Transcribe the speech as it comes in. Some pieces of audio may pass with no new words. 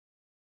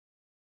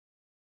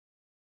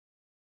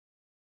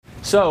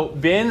So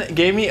Ben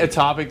gave me a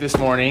topic this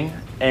morning,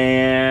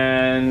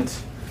 and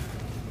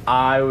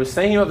I was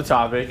thinking about the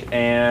topic,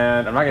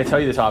 and I'm not going to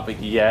tell you the topic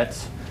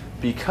yet,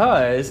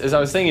 because as I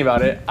was thinking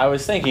about it, I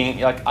was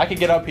thinking, like, I could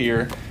get up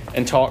here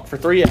and talk for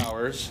 3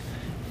 hours,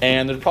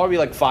 and there'd probably be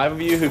like 5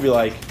 of you who'd be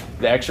like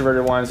the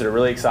extroverted ones that are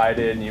really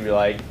excited, and you'd be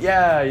like,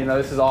 yeah,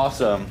 this is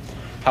awesome.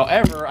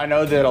 However, I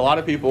know that a lot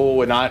of people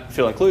would not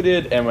feel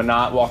included and would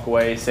not walk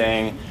away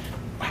saying,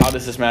 how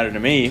does this matter to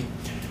me?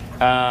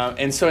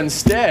 And so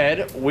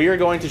instead, we are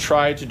going to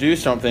try to do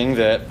something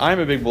that I'm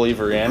a big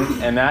believer in,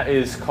 and that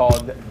is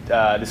called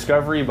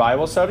Discovery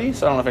Bible Study.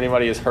 So I don't know if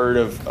anybody has heard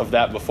of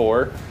that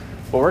before,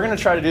 but we're going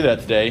to try to do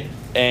that today.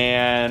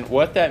 And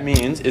what that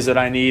means is that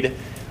I need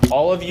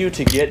all of you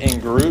to get in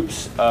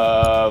groups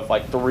of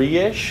like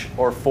 3-ish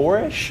or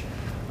 4-ish.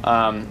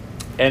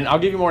 And I'll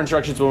give you more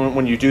instructions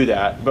when you do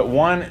that. But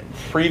one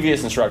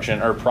previous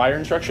instruction or prior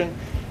instruction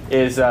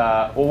is,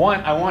 I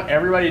want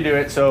everybody to do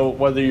it. So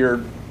whether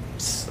you're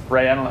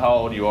Ray, I don't know how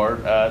old you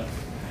are.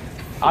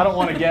 I don't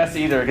want to guess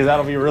either because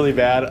that'll be really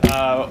bad.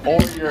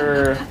 Or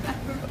you're,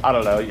 I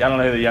don't know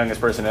who the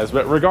youngest person is.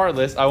 But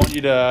regardless, I want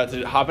you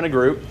to hop in a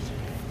group.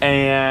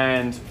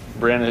 And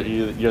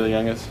Brandon, you're the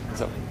youngest? Is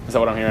that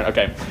what I'm hearing?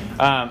 Okay.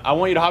 I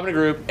want you to hop in a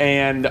group.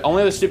 And the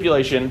only other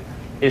stipulation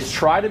is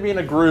try to be in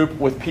a group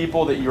with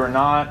people that you are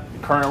not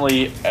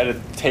currently at a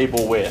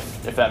table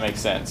with, if that makes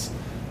sense.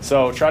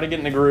 So try to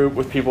get in a group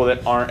with people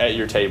that aren't at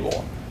your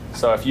table.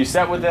 So if you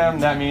sit with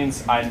them, that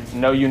means I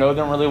know you know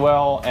them really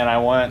well, and I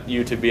want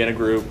you to be in a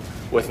group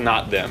with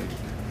not them.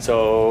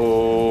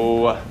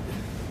 So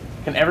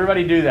can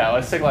everybody do that?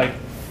 Let's take like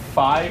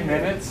 5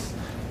 minutes.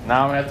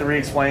 Now I'm going to have to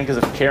re-explain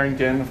because of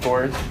Carrington, of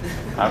course.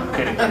 I'm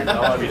kidding. I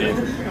love you,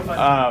 dude.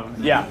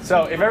 Yeah,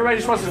 so if everybody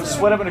just wants to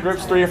split up into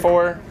groups 3 or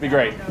 4, it'd be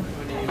great.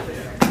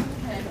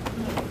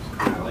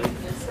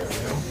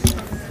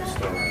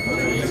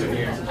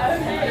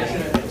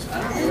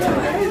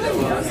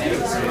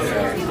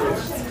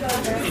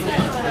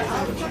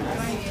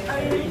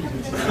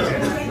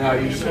 No,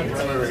 you just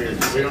come over here.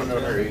 We don't know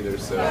her either,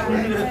 so.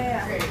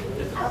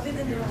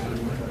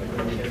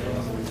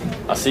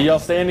 I see y'all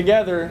staying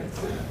together.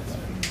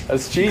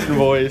 That's cheating,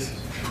 boys.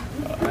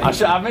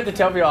 I meant to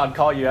tell people I'd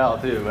call you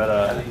out too, but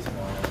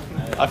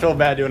I feel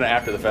bad doing it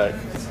after the fact.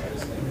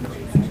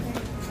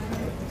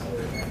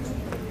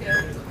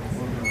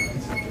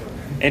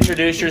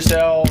 Introduce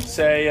yourself.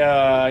 Say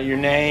your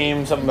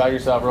name, something about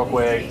yourself, real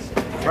quick.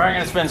 We're not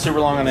going to spend super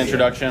long on the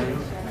introduction.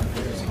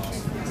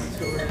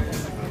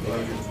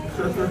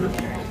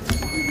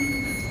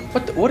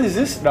 What is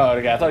this? No,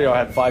 okay, I thought y'all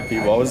had 5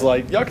 people. I was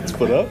like, y'all can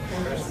split up.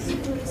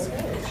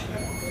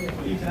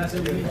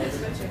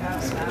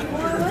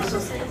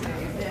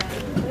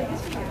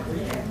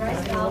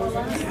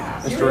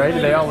 Mr. Ray,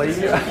 did they all leave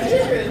you? I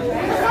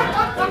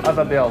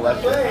thought they all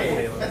left you.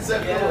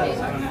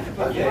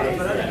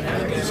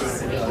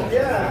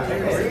 Yeah,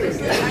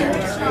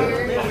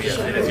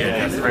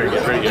 very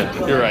good, very good.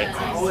 You're right.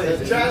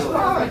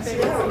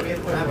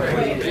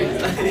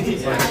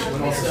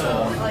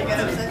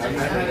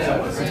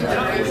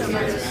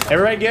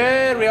 Everybody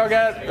good? We all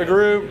got a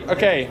group?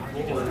 Okay.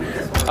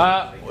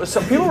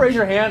 So people raise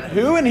your hand.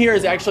 Who in here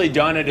has actually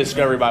done a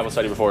Discovery Bible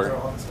Study before?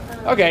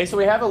 Okay, so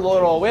we have a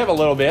little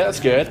bit. That's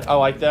good. I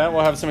like that.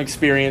 We'll have some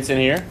experience in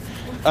here.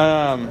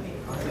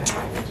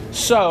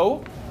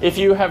 So if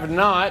you have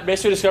not,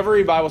 basically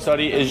Discovery Bible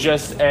Study is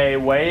just a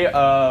way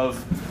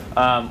of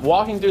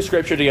walking through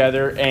Scripture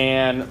together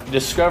and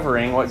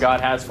discovering what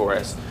God has for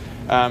us.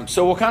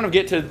 So we'll kind of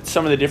get to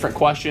some of the different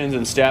questions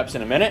and steps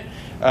in a minute.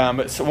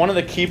 But so one of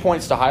the key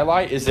points to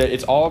highlight is that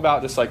it's all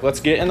about just like,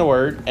 let's get in the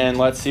Word and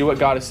let's see what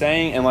God is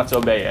saying and let's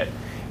obey it.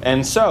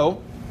 And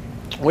so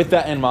with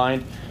that in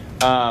mind,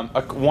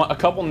 a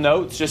couple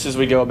notes just as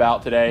we go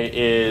about today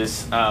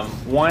is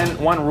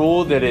one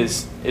rule that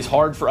is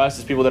hard for us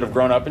as people that have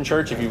grown up in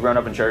church, if you've grown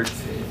up in church,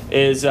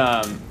 is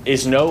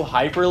no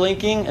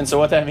hyperlinking. And so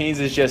what that means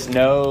is just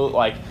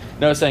no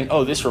saying,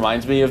 oh, this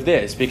reminds me of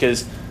this,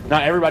 because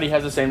not everybody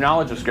has the same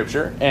knowledge of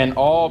Scripture, and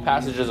all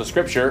passages of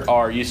Scripture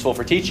are useful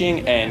for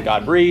teaching and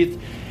God breathed.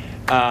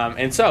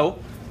 And so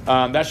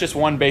that's just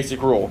one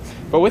basic rule.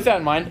 But with that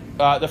in mind,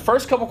 the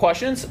first couple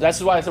questions,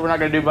 that's why I said we're not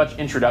going to do much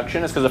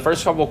introduction, is because the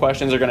first couple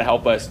questions are going to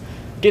help us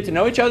get to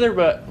know each other,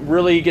 but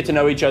really get to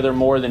know each other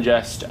more than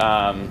just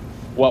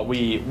what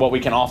we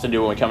can often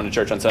do when we come into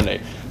church on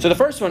Sunday. So the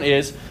first one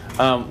is,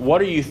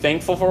 what are you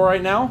thankful for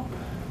right now?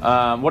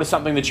 What is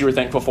something that you were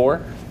thankful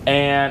for?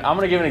 And I'm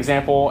going to give an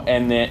example.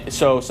 And then,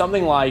 so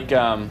something like,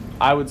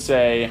 I would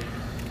say,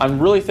 I'm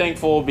really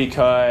thankful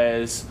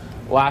because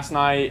last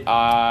night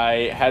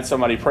I had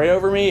somebody pray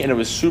over me, and it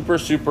was super,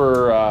 it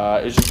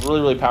was just really,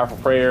 really powerful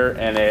prayer,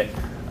 and it,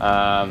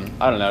 I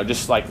don't know,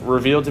 just like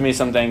revealed to me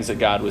some things that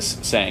God was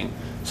saying.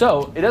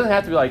 So it doesn't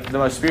have to be like the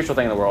most spiritual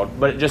thing in the world,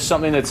 but just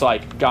something that's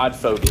like God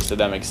focused, if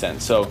that makes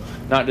sense. So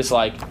not just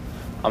like,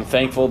 I'm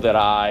thankful that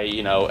I,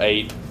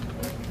 ate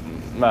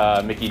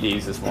Mickey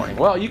D's this morning.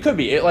 Well, you could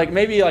be.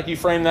 Maybe you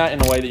frame that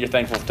in a way that you're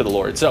thankful to the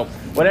Lord. So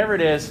whatever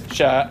it is,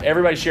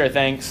 everybody share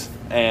thanks,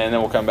 and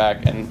then we'll come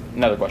back and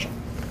another question.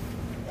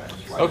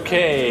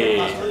 Okay.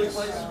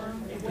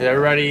 Did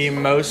everybody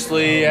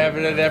mostly have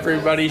it?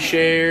 Everybody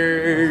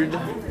shared?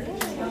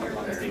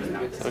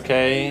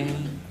 Okay.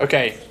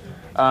 Okay.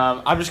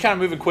 I'm just kind of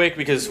moving quick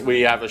because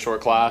we have a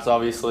short class,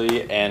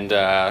 obviously, and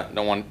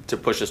don't want to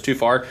push us too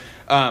far.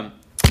 The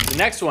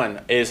next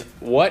one is,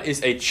 what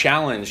is a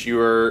challenge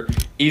you're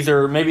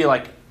either maybe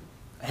like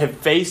have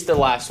faced the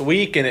last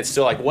week and it's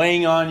still like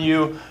weighing on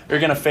you, you're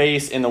going to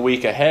face in the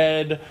week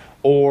ahead,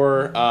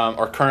 or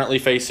are currently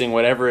facing,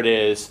 whatever it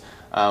is,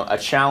 a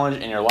challenge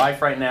in your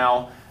life right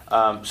now.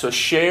 So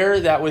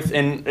share that with,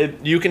 and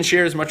you can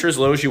share as much or as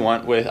low as you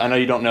want with, I know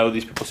you don't know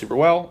these people super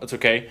well, it's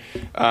okay.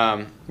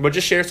 But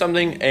just share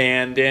something,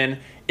 and then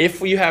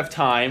if you have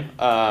time,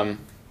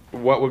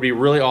 what would be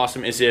really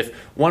awesome is if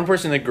one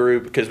person in the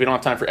group, because we don't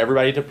have time for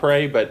everybody to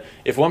pray, but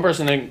if one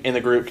person in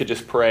the group could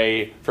just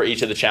pray for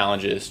each of the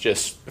challenges,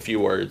 just a few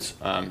words,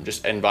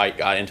 just invite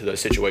God into those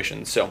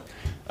situations. So,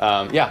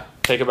 yeah,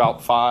 take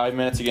about 5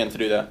 minutes again to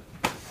do that.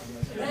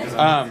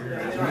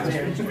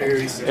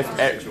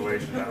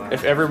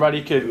 If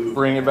everybody could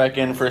bring it back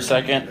in for a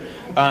second.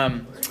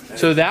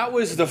 So that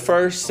was the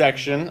first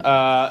section.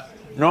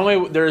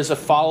 Normally there's a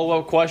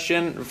follow-up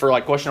question for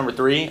like question number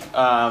 3.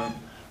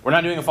 We're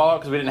not doing a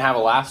follow-up because we didn't have it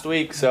last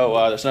week,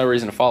 so there's no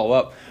reason to follow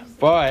up.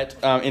 But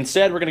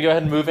instead, we're going to go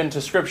ahead and move into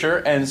Scripture.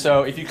 And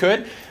so if you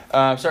could,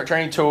 start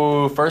turning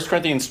to 1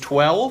 Corinthians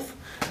 12.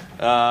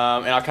 And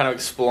I'll kind of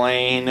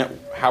explain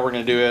how we're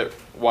going to do it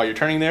while you're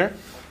turning there.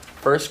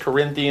 1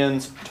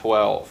 Corinthians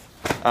 12.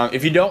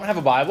 If you don't have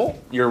a Bible,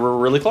 you're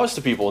really close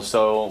to people,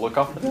 so look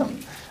up for them.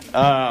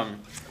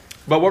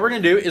 But what we're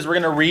going to do is we're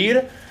going to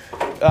read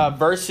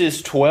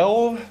verses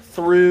 12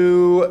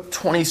 through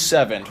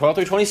 27. 12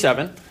 through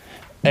 27.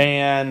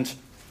 And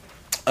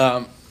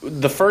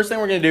the first thing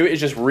we're going to do is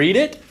just read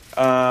it.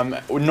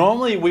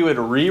 Normally we would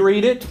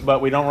reread it,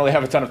 but we don't really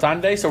have a ton of time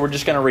today, so we're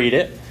just going to read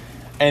it.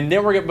 And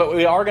then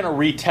we are going to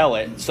retell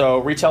it. So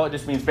retell it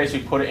just means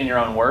basically put it in your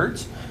own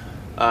words,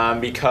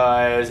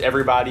 because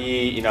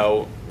everybody,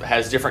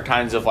 has different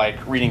kinds of like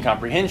reading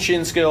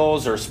comprehension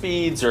skills or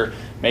speeds, or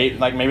maybe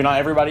not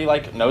everybody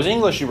like knows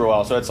English super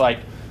well. So it's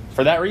like,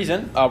 for that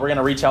reason, we're going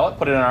to retell it,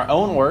 put it in our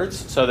own words,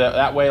 so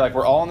that way like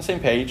we're all on the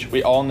same page.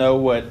 We all know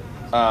what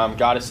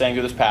God is saying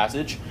through this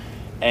passage,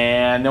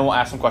 and then we'll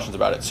ask some questions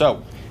about it.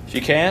 So, if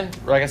you can,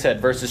 like I said,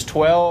 verses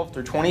 12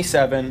 through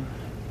 27,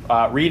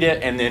 read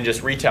it and then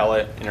just retell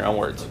it in your own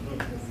words.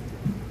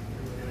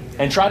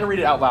 And try to read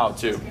it out loud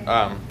too.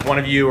 One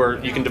of you,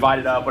 or you can divide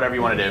it up, whatever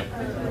you want to do.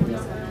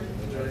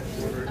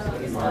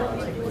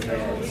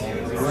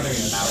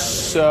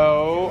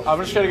 So, I'm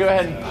just going to go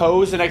ahead and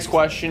pose the next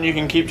question. You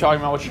can keep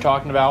talking about what you're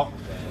talking about.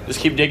 Just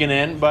keep digging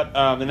in. But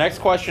the next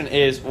question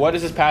is, what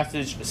does this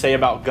passage say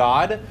about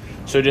God?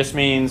 So it just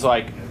means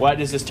like, what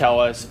does this tell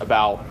us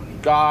about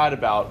God,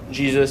 about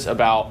Jesus,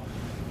 about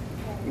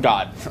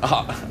God?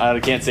 I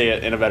can't say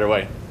it in a better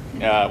way.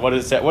 What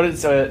does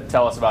it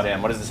tell us about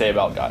Him? What does it say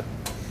about God?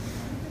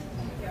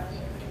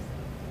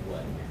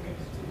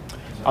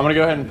 I'm going to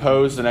go ahead and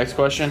pose the next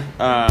question.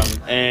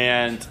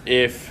 And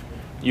if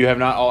you have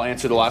not all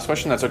answered the last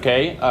question, that's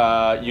okay.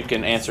 You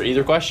can answer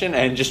either question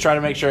and just try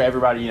to make sure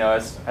everybody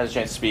has a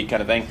chance to speak,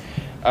 kind of thing.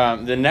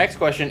 The next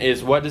question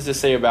is, what does this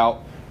say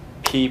about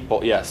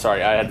people? Yeah,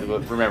 sorry, I had to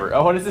remember.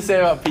 What does it say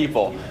about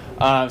people?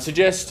 So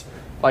just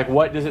like,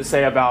 what does it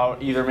say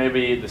about either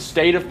maybe the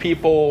state of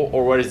people,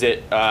 or what is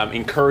it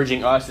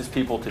encouraging us as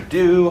people to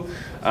do?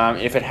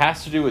 If it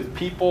has to do with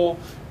people,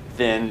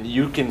 then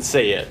you can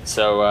say it.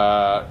 So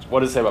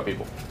what does it say about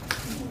people?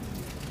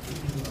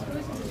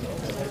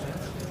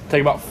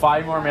 Take about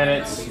 5 more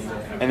minutes,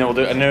 and then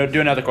we'll do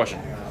another question.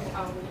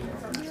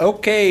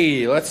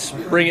 Okay, let's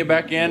bring it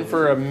back in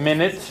for a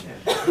minute.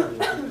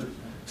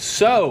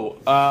 So,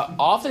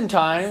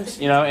 oftentimes,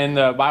 in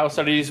the Bible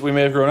studies we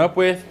may have grown up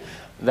with,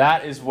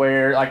 that is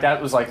where,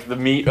 that was the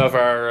meat of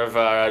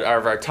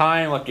our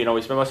time.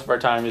 We spend most of our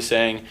time just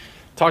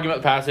talking about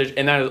the passage,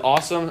 and that is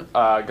awesome.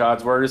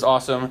 God's word is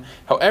awesome.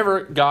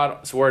 However,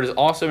 God's word is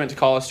also meant to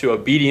call us to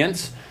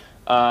obedience.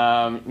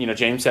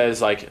 James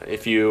says,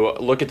 if you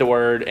look at the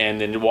word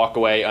and then walk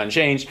away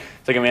unchanged,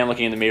 it's like a man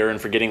looking in the mirror and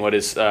forgetting what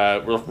his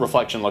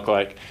reflection looked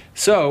like.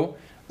 So,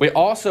 we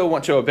also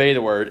want to obey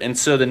the word. And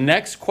so the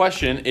next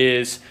question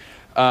is,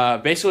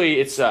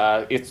 basically it's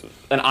an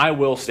I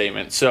will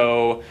statement.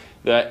 So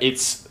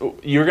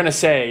you're going to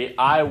say,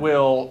 I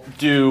will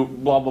do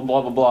blah, blah,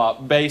 blah, blah, blah,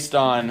 based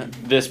on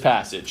this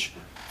passage,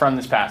 from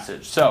this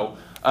passage. So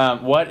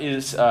what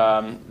is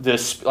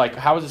this,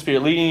 how is the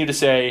Spirit leading you to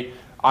say,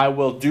 I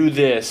will do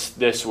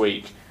this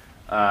week,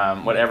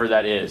 whatever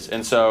that is.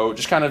 And so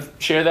just kind of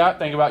share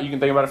that, you can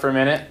think about it for a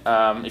minute.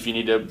 If you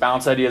need to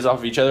bounce ideas off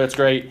of each other, it's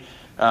great.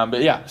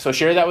 But yeah, so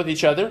share that with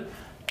each other,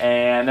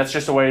 and that's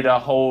just a way to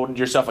hold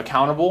yourself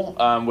accountable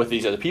with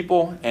these other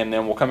people, and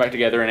then we'll come back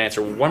together and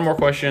answer one more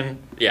question,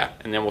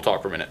 and then we'll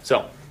talk for a minute.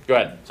 So, go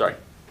ahead, sorry.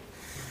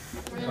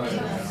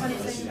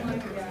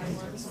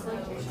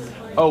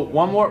 Oh,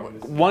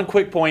 one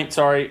quick point,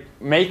 sorry.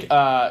 Make,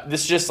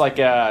 this is just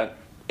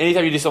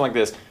anytime you do something like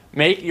this,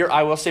 make your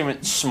I will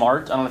statement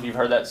smart. I don't know if you've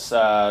heard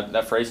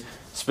that phrase.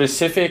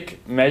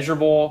 specific,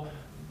 measurable,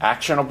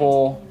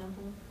 actionable,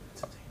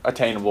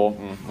 attainable,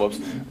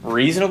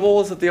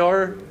 reasonable, is that the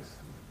R?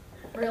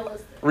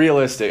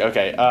 Realistic,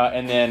 okay.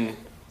 And then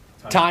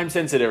time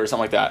sensitive or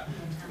something like that.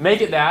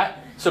 Make it that.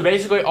 So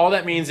basically all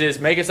that means is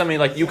make it something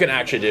like you can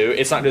actually do.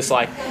 It's not just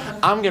like,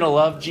 I'm going to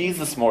love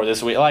Jesus more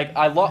this week. Like,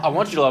 I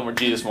want you to love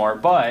Jesus more,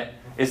 but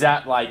is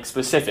that like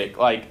specific?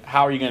 Like,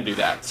 how are you going to do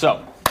that?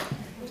 So,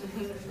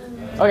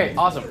 okay,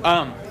 awesome.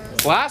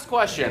 Last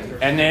question,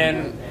 and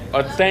then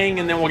a thing,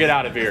 and then we'll get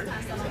out of here.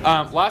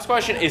 Last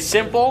question is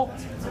simple,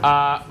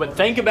 but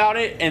think about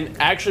it and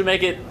actually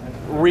make it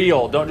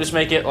real. Don't just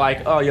make it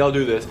like, oh, y'all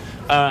do this.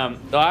 The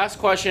last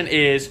question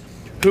is,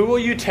 who will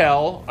you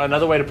tell?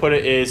 Another way to put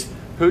it is,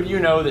 who do you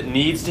know that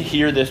needs to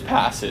hear this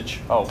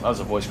passage? Oh, that was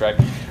a voice crack.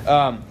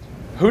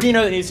 Who do you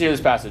know that needs to hear this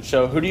passage?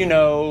 So who do you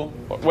know,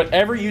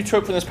 whatever you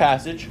took from this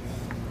passage,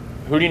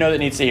 who do you know that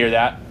needs to hear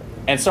that?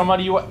 And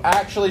somebody you will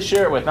actually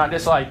share it with, not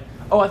just like,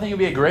 oh, I think it would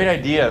be a great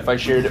idea if I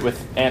shared it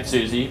with Aunt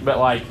Susie, but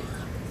like,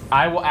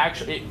 I will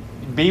actually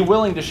be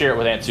willing to share it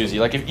with Aunt Susie.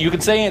 Like, if you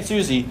can say Aunt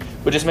Susie,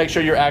 but just make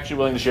sure you're actually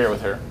willing to share it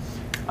with her.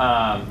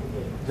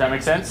 Does that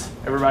make sense?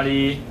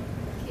 Everybody,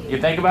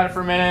 you think about it for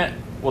a minute.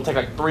 We'll take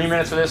like 3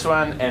 minutes for this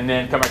one and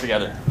then come back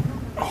together.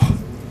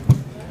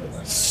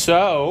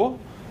 So,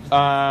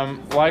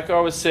 like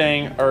I was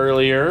saying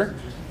earlier,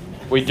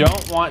 we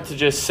don't want to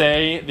just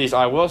say these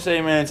I will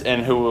statements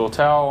and who will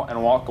tell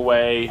and walk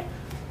away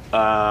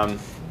and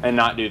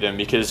not do them,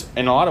 because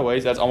in a lot of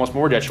ways that's almost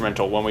more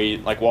detrimental when we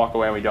like walk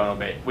away and we don't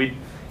obey.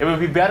 It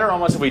would be better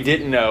almost if we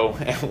didn't know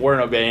and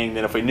weren't obeying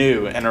than if we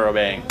knew and are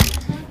obeying.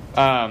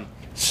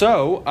 Just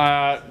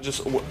a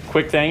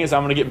quick thing is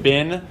I'm going to get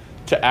Ben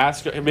to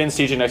ask. Ben's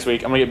teaching next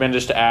week. I'm going to get Ben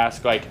just to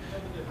ask, like,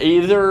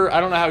 either,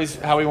 I don't know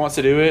how he wants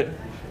to do it.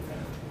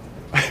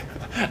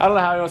 I don't know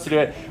how he wants to do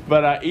it,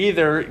 but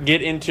either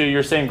get into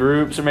your same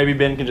groups, or maybe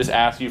Ben can just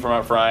ask you from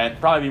up front.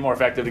 Probably be more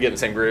effective to get in the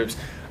same groups.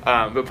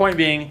 But point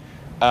being,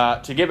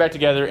 to get back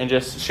together and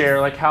just share,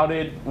 like, how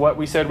did what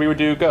we said we would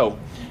do go?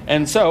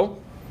 And so,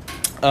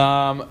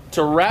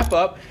 to wrap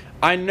up,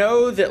 I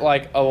know that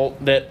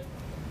that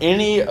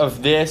any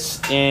of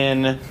this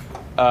in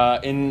 1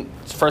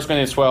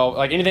 Corinthians 12,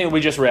 like anything that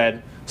we just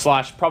read, /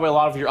 probably a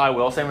lot of your I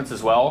will statements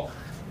as well,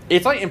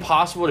 it's like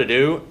impossible to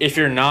do if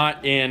you're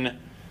not in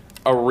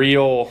a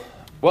real.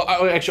 Well,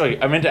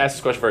 actually, I meant to ask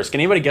this question first. Can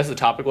anybody guess what the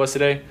topic was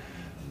today?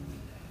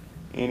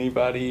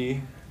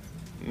 Anybody?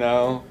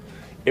 No?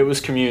 It was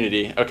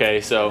community.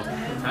 Okay, so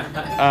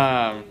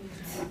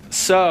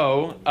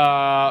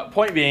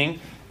point being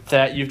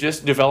that you've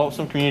just developed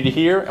some community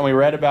here, and we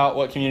read about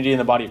what community in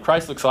the body of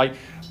Christ looks like.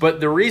 But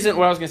the reason,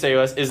 what I was going to say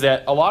is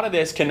that a lot of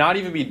this cannot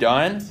even be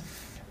done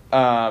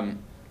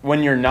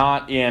when you're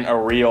not in a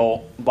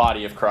real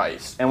body of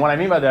Christ. And what I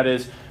mean by that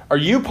is, are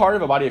you part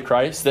of a body of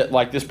Christ that,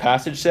 like this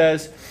passage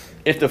says,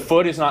 if the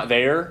foot is not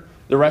there,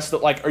 the rest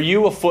of are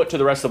you a foot to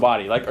the rest of the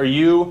body? Like, are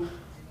you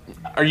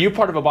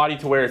part of a body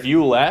to where if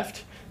you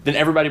left, then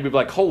everybody would be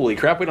like, holy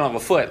crap, we don't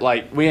have a foot.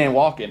 Like, we ain't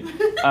walking.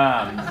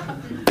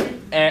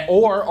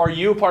 Or are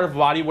you part of a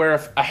body where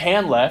if a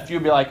hand left,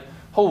 you'd be like,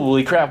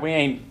 holy crap, we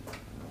ain't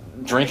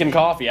drinking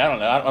coffee. I don't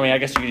know. I mean, I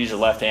guess you could use your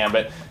left hand,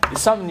 but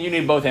it's something you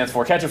need both hands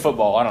for. Catch a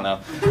football. I don't know.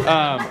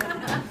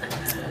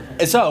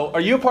 And so, are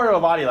you a part of a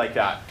body like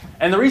that?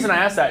 And the reason I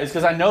ask that is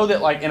because I know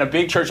that, like, in a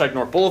big church like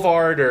North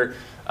Boulevard or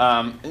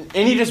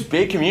any just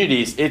big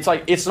communities, it's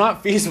like it's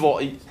not feasible.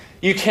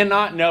 You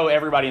cannot know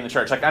everybody in the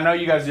church. Like, I know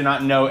you guys do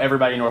not know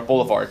everybody in North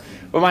Boulevard,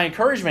 but my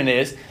encouragement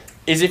is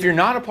if you're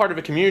not a part of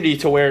a community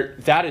to where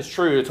that is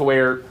true, to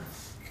where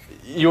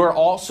you're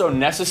also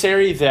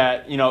necessary,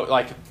 that, you know,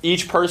 like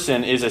each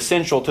person is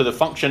essential to the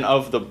function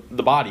of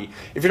the body.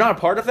 If you're not a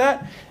part of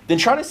that, then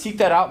try to seek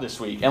that out this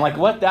week. And like,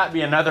 let that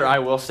be another I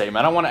will statement.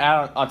 I don't want to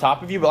add on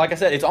top of you, but like I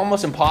said, it's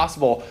almost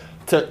impossible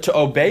to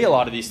obey a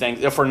lot of these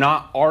things if we're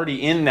not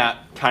already in that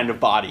kind of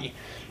body.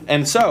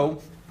 And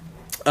so,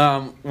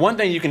 one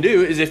thing you can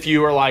do is if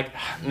you are like,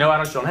 no,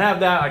 I just don't have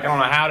that. Like, I don't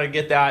know how to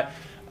get that.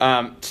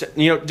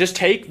 Just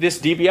take this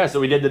DPS that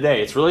we did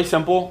today. It's really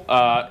simple,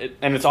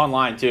 and it's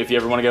online too. If you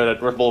ever want to go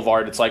to North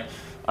Boulevard, it's like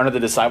under the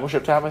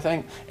discipleship tab, I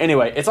think.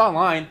 Anyway, it's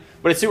online,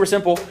 but it's super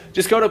simple.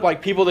 Just go to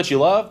like people that you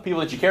love, people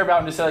that you care about,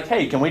 and just say like,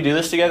 hey, can we do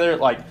this together?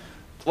 Like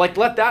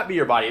let that be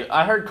your body.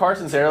 I heard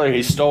Carson say earlier,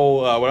 he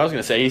stole what I was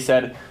going to say. He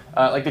said,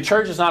 like, the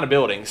church is not a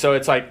building. So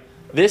it's like,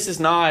 this is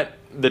not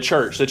the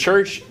church. The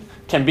church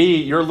can be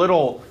your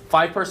little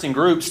 5-person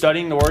group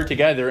studying the word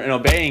together and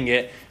obeying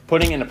it,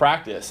 putting into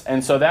practice.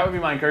 And so that would be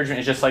my encouragement,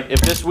 is just like,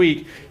 if this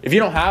week, if you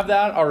don't have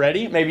that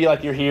already, maybe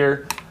like you're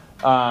here,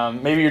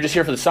 maybe you're just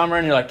here for the summer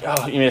and you're like,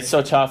 oh, you know, it's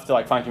so tough to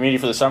like find community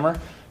for the summer.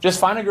 Just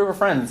find a group of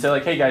friends and say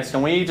like, hey guys,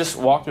 can we just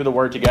walk through the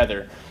word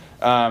together?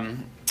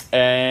 And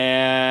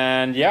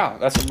yeah,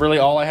 that's really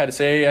all I had to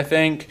say, I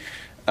think.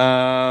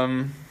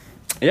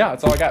 Yeah,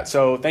 that's all I got.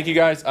 So thank you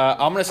guys.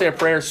 I'm going to say a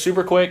prayer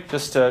super quick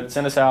just to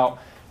send us out,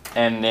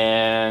 and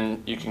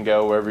then you can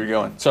go wherever you're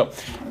going. So,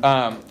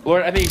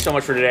 Lord, I thank you so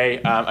much for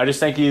today. I just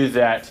thank you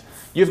that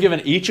you've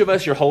given each of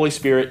us your Holy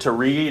Spirit to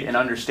read and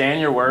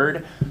understand your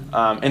word,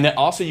 and that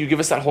also you give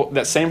us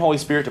that same Holy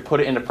Spirit to put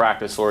it into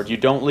practice, Lord. You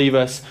don't leave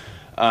us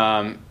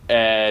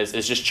as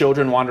just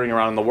children wandering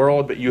around in the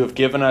world, but you have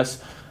given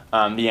us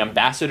the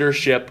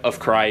ambassadorship of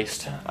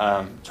Christ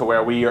to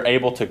where we are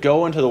able to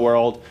go into the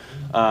world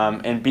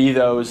and be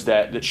those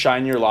that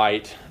shine your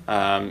light.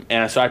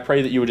 And so I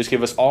pray that you would just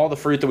give us all the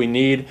fruit that we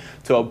need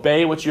to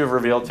obey what you have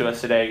revealed to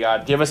us today,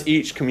 God. Give us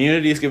each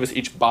communities, give us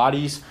each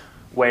bodies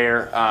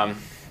where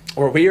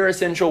we are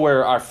essential,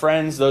 where our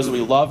friends, those that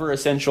we love, are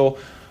essential.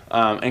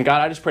 And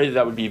God, I just pray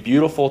that would be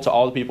beautiful to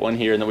all the people in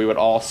here and that we would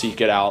all seek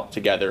it out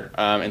together.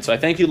 And so I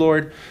thank you,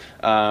 Lord.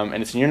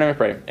 And it's in your name I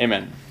pray.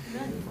 Amen.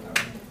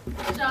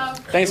 Good job.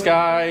 Thanks,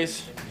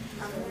 guys.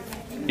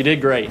 You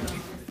did great.